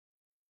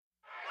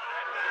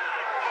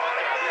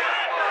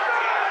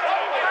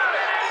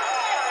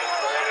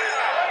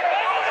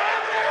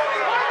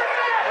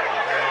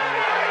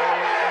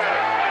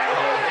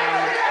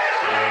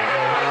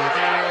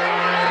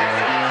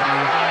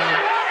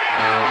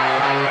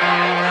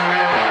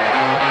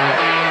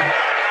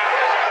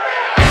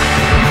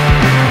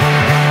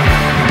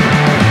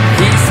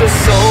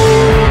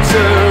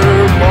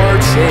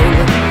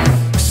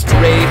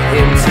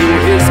him to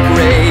his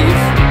grave.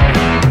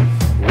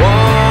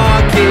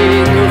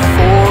 Walking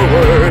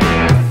forward,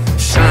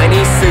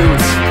 shiny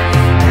suit,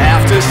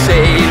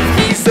 aftershave.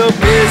 He's a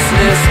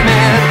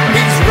businessman,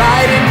 he's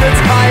riding the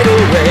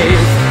tidal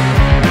wave.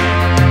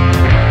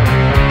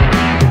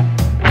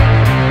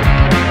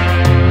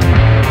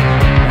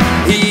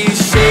 He's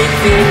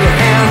shaking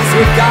hands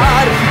with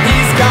God,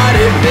 he's got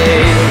it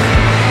made.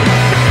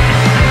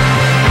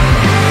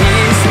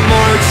 He's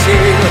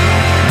marching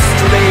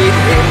straight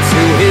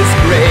into his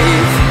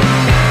grave.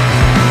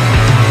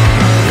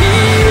 He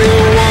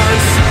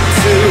wants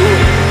to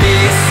be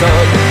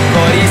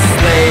somebody's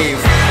slave.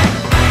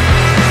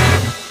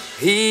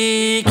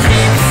 He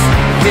keeps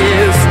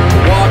his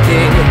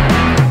walking,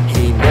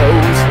 he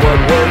knows what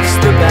works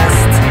the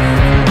best.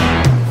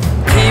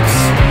 Keeps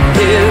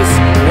his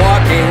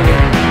walking,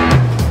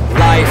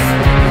 life,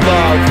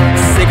 love,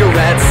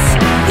 cigarettes.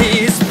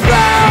 He's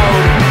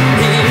proud,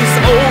 he's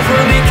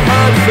overly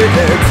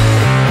confident.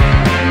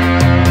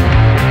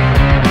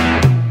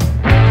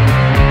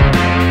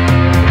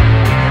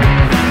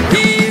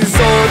 He's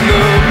on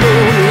the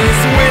moon,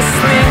 he's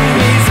whistling,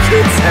 he's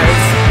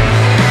content.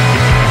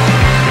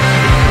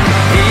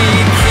 He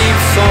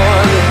keeps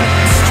on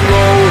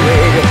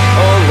strolling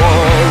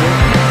along.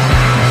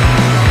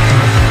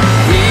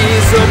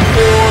 He's a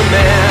poor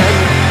man,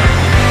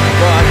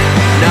 but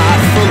not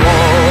for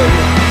long.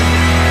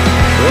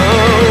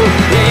 Oh,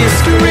 he's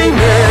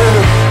screaming,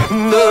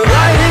 the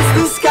light hits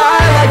the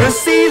sky like a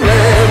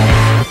ceiling.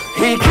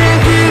 He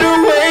can't get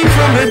away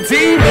from the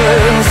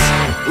demons.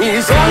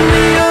 He's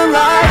only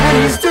alive when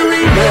he's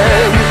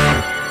dreaming.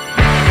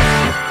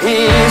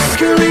 He's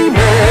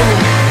screaming,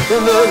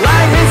 the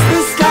light hits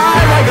the sky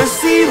like a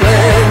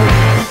ceiling.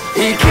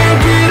 He can't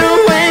get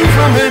away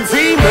from the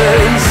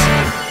demons.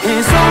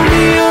 He's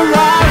only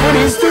alive when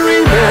he's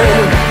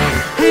dreaming.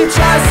 He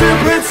tries to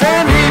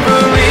pretend he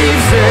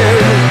believes in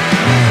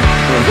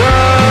the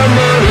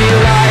money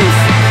life.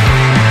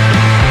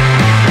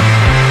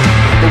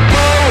 The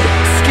boat,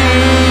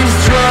 skis,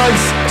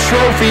 drugs,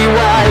 trophy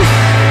wife.